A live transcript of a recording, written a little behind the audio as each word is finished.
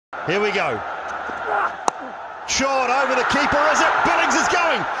Here we go. Short over the keeper, is it? Billings is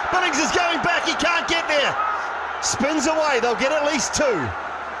going. Billings is going back. He can't get there. Spins away. They'll get at least two.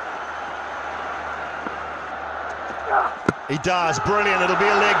 He does. Brilliant. It'll be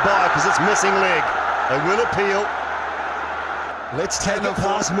a leg by because it's missing leg. They will appeal. Let's take it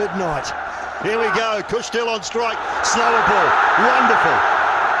past midnight. Here we go. Kushtil on strike. Slower ball. Wonderful.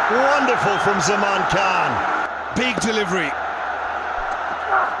 Wonderful from Zaman Khan. Big delivery.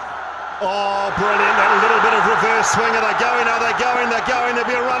 Oh, brilliant. That little bit of reverse swing. Are they going? Are they going? They're going. There'll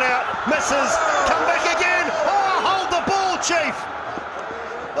be a run out. Misses. Come back again. Oh, hold the ball, Chief.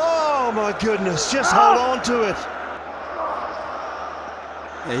 Oh, my goodness. Just hold on to it.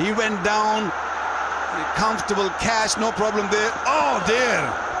 Yeah, he went down. Comfortable catch. No problem there. Oh, dear.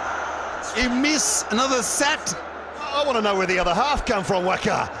 He missed another set. I want to know where the other half come from,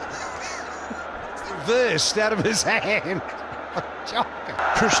 Waka. Reversed out of his hand.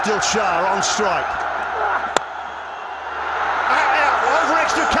 Kushtil Shah on strike. Out, over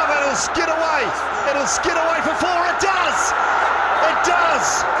extra cover, it'll skid away. It'll skid away for four. It does. It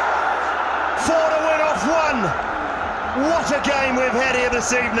does. 4 to win off 1. What a game we've had here this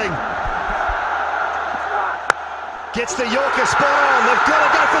evening. Gets the Yorker spot on. They've got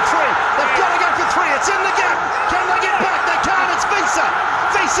to go for 3. They've got to go for 3. It's in the gap. Can they get back? They can't. It's Visa.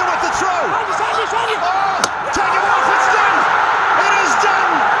 Visa with the throw. Oh, take it off. It's done. It is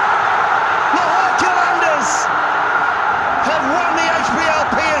done. Lahore Qalandars have won the HBL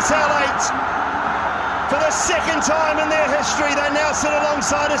PSL 8 for the second time in their history. They now sit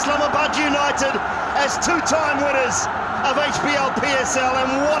alongside Islamabad United as 2-time winners of HBL PSL,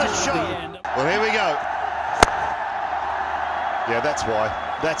 and what a show. Well, here we go. Yeah, that's why.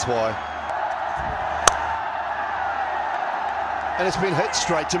 That's why. And it's been hit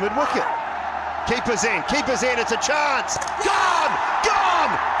straight to mid-wicket. Keeper's in. Keeper's in. It's a chance. Gone!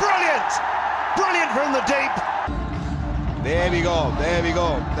 Gone! Brilliant! Brilliant from the deep. There we go. There we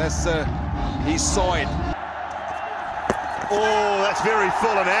go. That's he saw it. Oh, that's very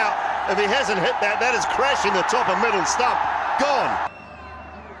full and out. If he hasn't hit that, that is crashing the top of middle stump. Gone.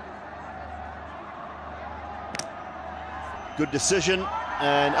 Good decision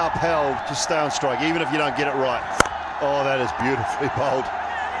and upheld to stay on strike, even if you don't get it right. Oh, that is beautifully bowled.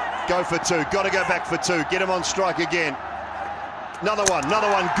 Go for 2. Got to go back for 2. Get him on strike again. Another one.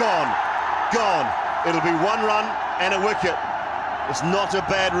 Gone. Gone. It'll be 1 run and a wicket. It's not a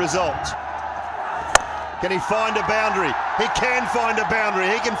bad result. Can he find a boundary? He can find a boundary.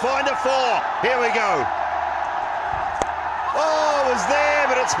 He can find a 4. Here we go. Oh, it was there,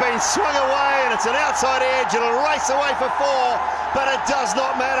 but it's been swung away, and it's an outside edge. It'll race away for 4, but it does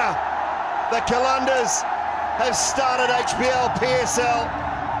not matter. The Qalandars have started HBL PSL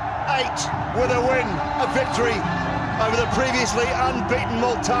 8 with a win, a victory over the previously unbeaten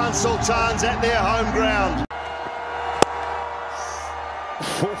Multan Sultans at their home ground.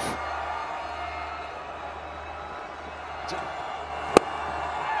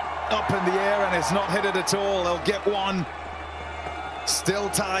 Up in the air, and it's not hit it at all. They'll get 1. Still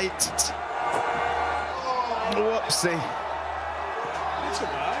tight. Whoopsie.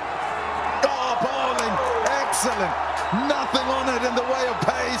 Oh, bowling. Excellent. Nothing on it in the way of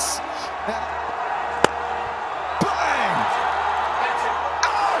pace. Bang!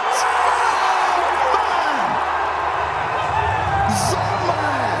 Out! Man!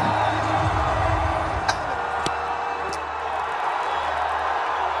 Zaman!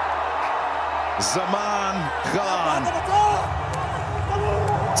 Zaman Khan.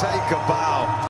 Take a bow.